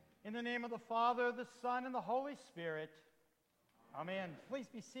In the name of the Father, the Son, and the Holy Spirit. Amen. Please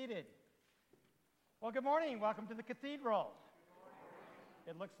be seated. Well, good morning. Welcome to the cathedral.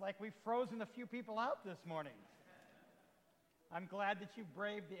 It looks like we've frozen a few people out this morning. I'm glad that you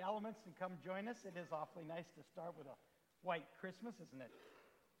braved the elements and come join us. It is awfully nice to start with a white Christmas, isn't it?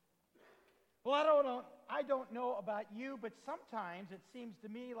 Well, I don't know about you, but sometimes it seems to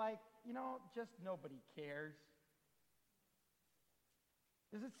me like, just nobody cares.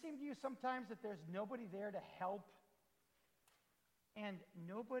 Does it seem to you sometimes that there's nobody there to help and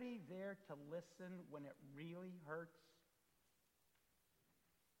nobody there to listen when it really hurts?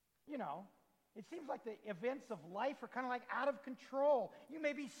 It seems like the events of life are kind of like out of control. You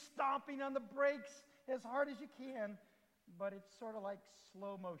may be stomping on the brakes as hard as you can, but it's sort of like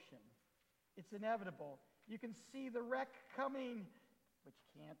slow motion. It's inevitable. You can see the wreck coming, but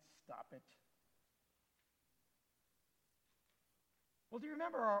you can't stop it. Well, do you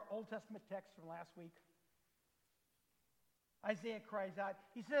remember our Old Testament text from last week? Isaiah cries out.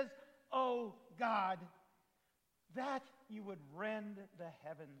 He says, "Oh God, that you would rend the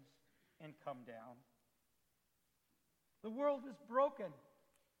heavens and come down." The world is broken,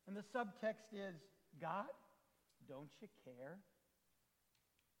 and the subtext is, God, don't you care?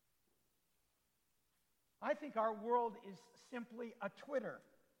 I think our world is simply a Twitter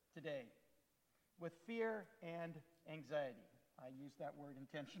today with fear and anxiety. I use that word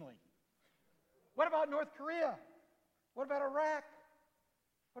intentionally. What about North Korea? What about Iraq?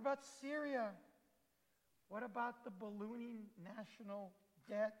 What about Syria? What about the ballooning national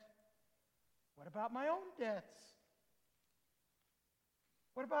debt? What about my own debts?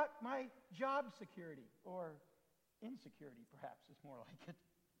 What about my job security, or insecurity, perhaps is more like it?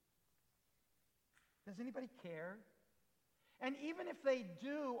 Does anybody care? And even if they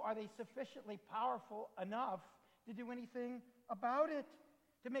do, are they sufficiently powerful enough to do anything about it,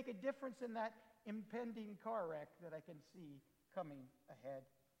 to make a difference in that impending car wreck that I can see coming ahead?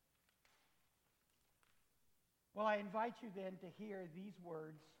 Well, I invite you then to hear these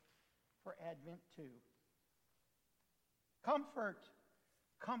words for Advent 2. Comfort,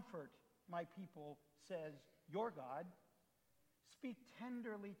 comfort, my people, says your God. Speak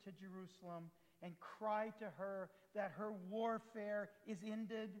tenderly to Jerusalem and cry to her that her warfare is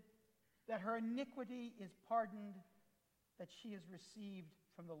ended, that her iniquity is pardoned, that she has received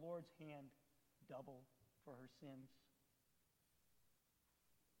from the Lord's hand double for her sins.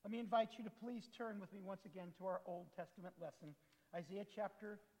 Let me invite you to please turn with me once again to our Old Testament lesson, Isaiah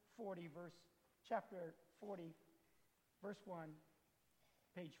chapter 40, verse 1,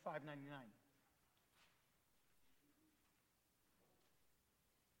 page 599.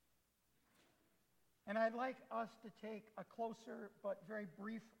 And I'd like us to take a closer but very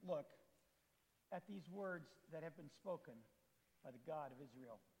brief look at these words that have been spoken by the God of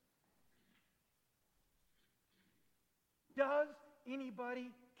Israel. Does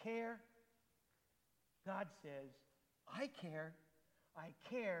anybody care? God says, I care. I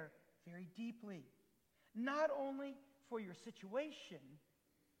care very deeply. Not only for your situation,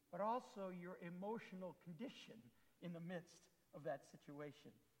 but also your emotional condition in the midst of that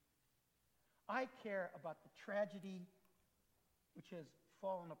situation. I care about the tragedy which has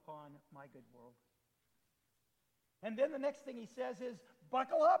fallen upon my good world. And then the next thing he says is,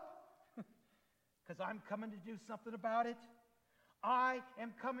 buckle up, because I'm coming to do something about it. I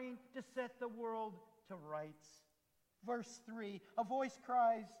am coming to set the world to rights. Verse 3, a voice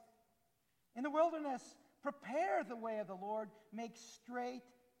cries, in the wilderness, prepare the way of the Lord, make straight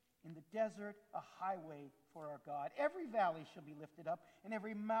in the desert a highway for our God. Every valley shall be lifted up, and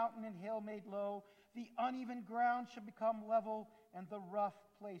every mountain and hill made low. The uneven ground shall become level, and the rough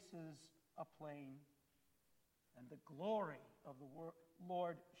places a plain. And the glory of the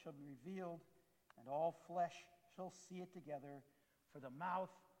Lord shall be revealed, and all flesh shall see it together, for the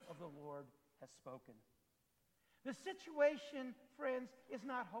mouth of the Lord has spoken. The situation, friends, is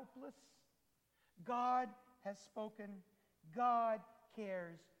not hopeless. God has spoken. God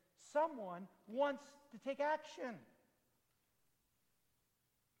cares. Someone wants to take action.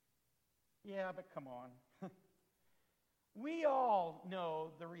 Yeah, but come on. We all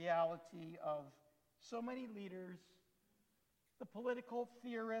know the reality of so many leaders, the political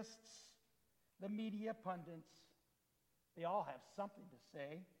theorists, the media pundits. They all have something to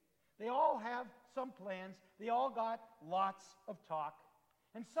say. They all have some plans. They all got lots of talk.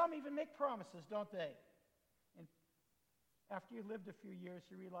 And some even make promises, don't they? And after you lived a few years,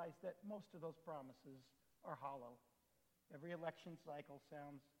 you realize that most of those promises are hollow. Every election cycle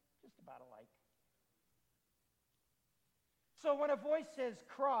sounds just about alike. So when a voice says,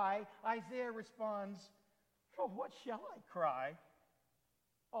 cry, Isaiah responds, well, what shall I cry?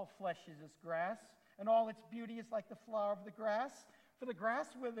 All flesh is as grass, and all its beauty is like the flower of the grass. For the grass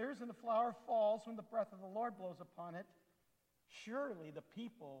withers and the flower falls when the breath of the Lord blows upon it. Surely the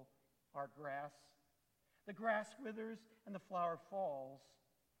people are grass. The grass withers and the flower falls,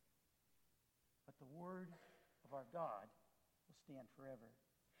 but the word of our God will stand forever.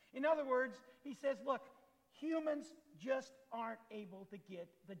 In other words, he says, look, humans just aren't able to get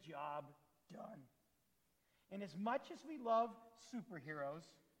the job done. And as much as we love superheroes,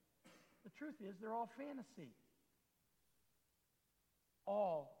 the truth is they're all fantasy.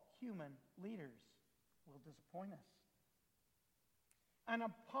 All human leaders will disappoint us. And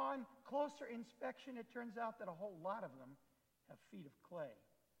upon closer inspection, it turns out that a whole lot of them have feet of clay.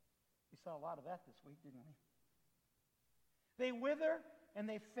 We saw a lot of that this week, didn't we? They wither and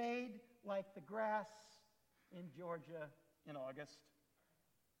they fade like the grass in Georgia in August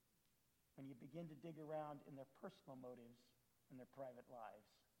when you begin to dig around in their personal motives and their private lives.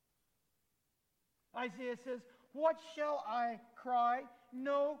 Isaiah says, what shall I cry?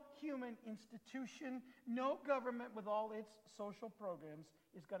 No human institution, no government with all its social programs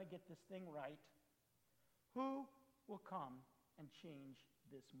is going to get this thing right. Who will come and change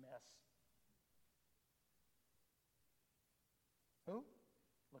this mess? Who?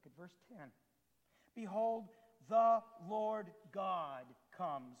 Look at verse 10. Behold, the Lord God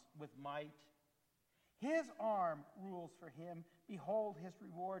comes with might. His arm rules for him. Behold, his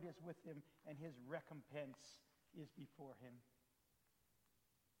reward is with him, and his recompense is before him.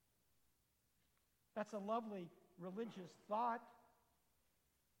 That's a lovely religious thought,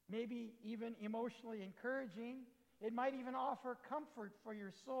 maybe even emotionally encouraging. It might even offer comfort for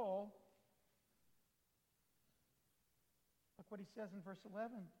your soul. Look what he says in verse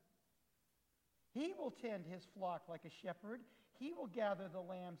 11. He will tend his flock like a shepherd. He will gather the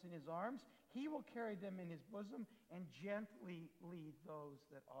lambs in his arms. He will carry them in his bosom and gently lead those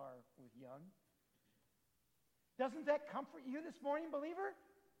that are with young. Doesn't that comfort you this morning, believer?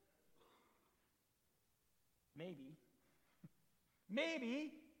 Maybe.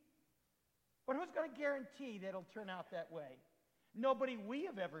 Maybe. But who's going to guarantee that it'll turn out that way? Nobody we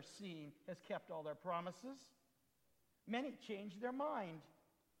have ever seen has kept all their promises. Many change their mind.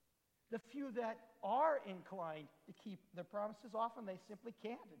 The few that are inclined to keep their promises, often they simply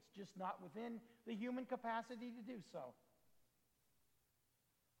can't. It's just not within the human capacity to do so.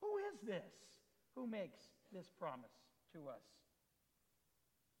 Who is this who makes this promise to us?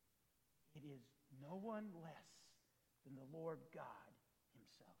 It is no one less than the Lord God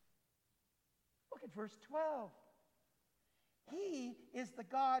himself. Look at verse 12. He is the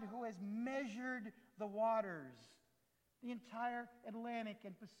God who has measured the waters. The entire Atlantic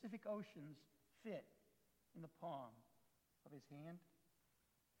and Pacific Oceans fit in the palm of his hand.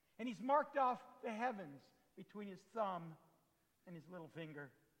 And he's marked off the heavens between his thumb and his little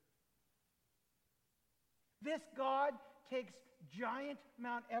finger. This God takes giant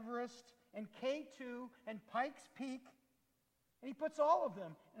Mount Everest and K2 and Pikes Peak, and he puts all of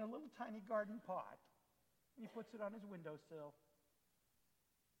them in a little tiny garden pot, and he puts it on his windowsill.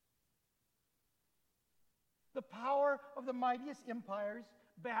 The power of the mightiest empires,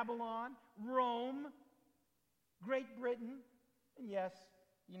 Babylon, Rome, Great Britain, and yes,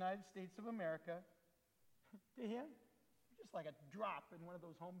 the United States of America, to him, just like a drop in one of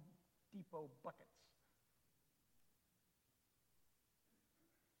those Home Depot buckets.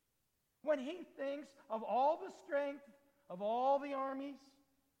 When he thinks of all the strength of all the armies,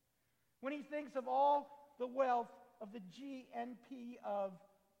 when he thinks of all the wealth of the GNP of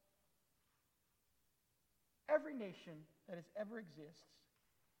every nation that has ever exists,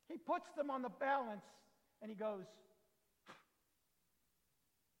 he puts them on the balance and he goes,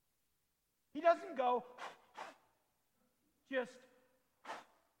 he doesn't go, just,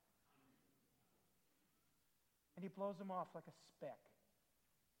 and he blows them off like a speck.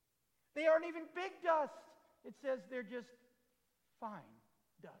 They aren't even big dust. It says they're just fine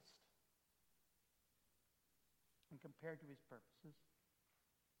dust. And compared to his purposes.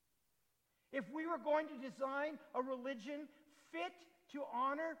 If we were going to design a religion fit to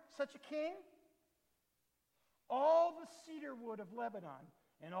honor such a king, all the cedar wood of Lebanon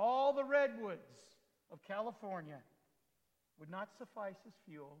and all the redwoods of California would not suffice as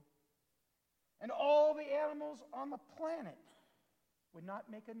fuel, and all the animals on the planet would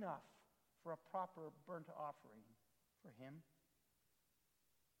not make enough for a proper burnt offering for him.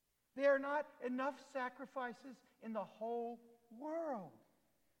 There are not enough sacrifices in the whole world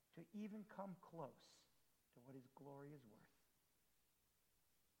to even come close to what his glory is worth.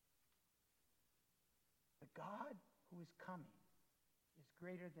 The God who is coming is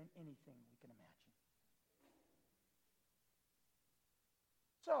greater than anything we can imagine.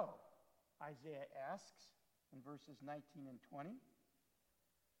 So, Isaiah asks in verses 19 and 20,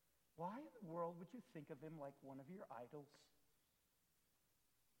 why in the world would you think of him like one of your idols?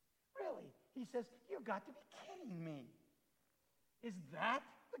 Really, he says, you've got to be kidding me. Is that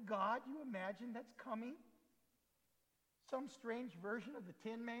the God you imagine that's coming? Some strange version of the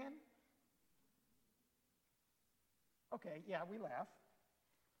Tin Man? Okay, yeah, we laugh.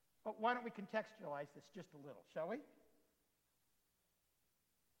 But why don't we contextualize this just a little, shall we?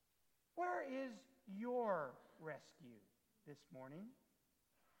 Where is your rescue this morning?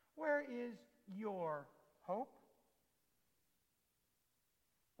 Where is your hope?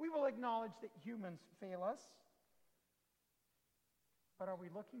 We will acknowledge that humans fail us, but are we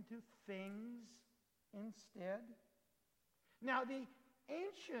looking to things instead? Now, the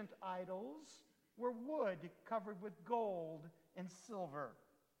ancient idols were wood covered with gold and silver.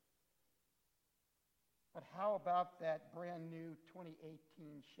 But how about that brand new 2018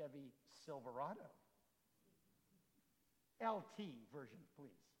 Chevy Silverado? LT version,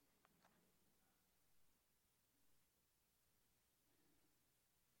 please.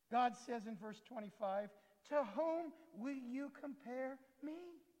 God says in verse 25, to whom will you compare me?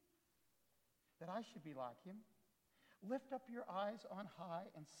 That I should be like him. Lift up your eyes on high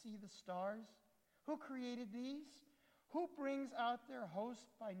and see the stars. Who created these? Who brings out their host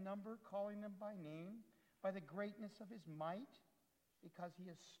by number, calling them by name, by the greatness of his might? Because he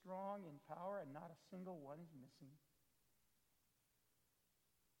is strong in power and not a single one is missing.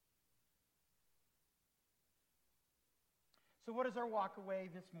 So what is our walk away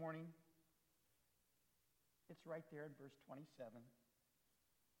this morning? It's right there in verse 27.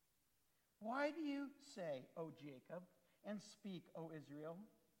 Why do you say, O Jacob, and speak, O Israel?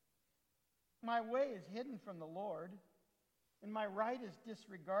 My way is hidden from the Lord, and my right is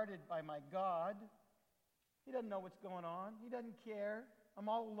disregarded by my God. He doesn't know what's going on. He doesn't care. I'm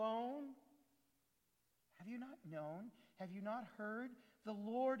all alone. Have you not known? Have you not heard? The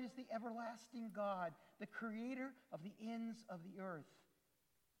Lord is the everlasting God, the creator of the ends of the earth.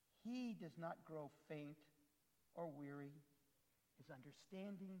 He does not grow faint or weary. His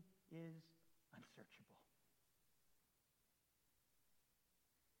understanding is unsearchable.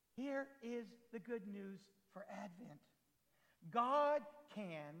 Here is the good news for Advent. God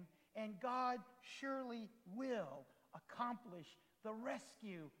can and God surely will accomplish the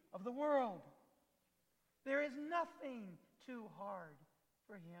rescue of the world. There is nothing too hard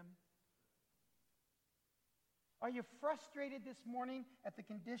for him. Are you frustrated this morning at the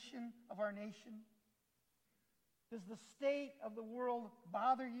condition of our nation? Does the state of the world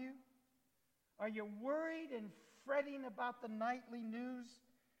bother you? Are you worried and fretting about the nightly news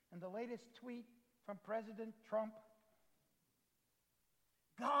and the latest tweet from President Trump?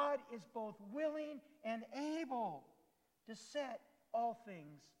 God is both willing and able to set all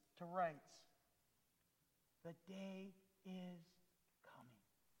things to rights. The day is coming.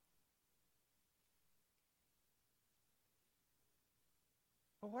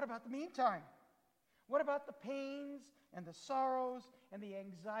 But what about the meantime? What about the pains and the sorrows and the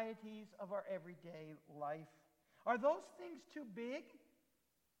anxieties of our everyday life? Are those things too big?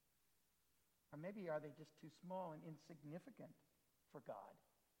 Or maybe are they just too small and insignificant for God?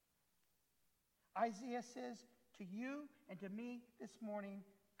 Isaiah says to you and to me this morning,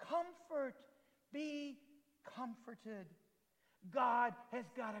 comfort, be comforted. God has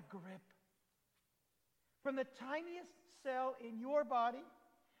got a grip. From the tiniest cell in your body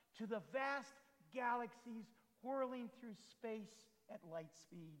to the vast galaxies whirling through space at light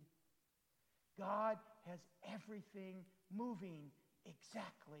speed, God has everything moving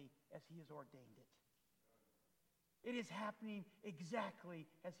exactly as he has ordained it. It is happening exactly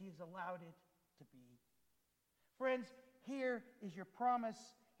as he has allowed it to be. Friends, here is your promise,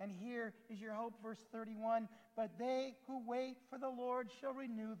 and here is your hope. Verse 31, but they who wait for the Lord shall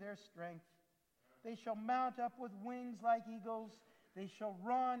renew their strength. They shall mount up with wings like eagles. They shall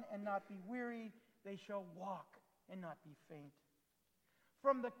run and not be weary. They shall walk and not be faint.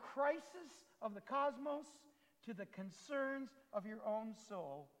 From the crisis of the cosmos to the concerns of your own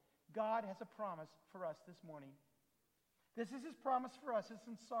soul, God has a promise for us this morning. This is his promise for us. It's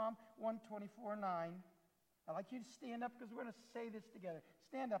in Psalm 124:9. I'd like you to stand up because we're going to say this together.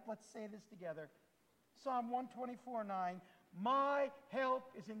 Stand up. Let's say this together. Psalm 124:9. My help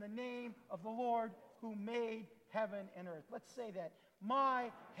is in the name of the Lord who made heaven and earth. Let's say that.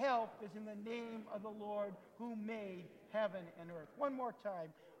 My help is in the name of the Lord who made heaven and earth. One more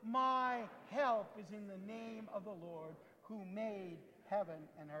time. My help is in the name of the Lord who made heaven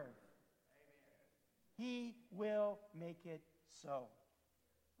and earth. He will make it so.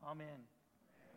 Amen.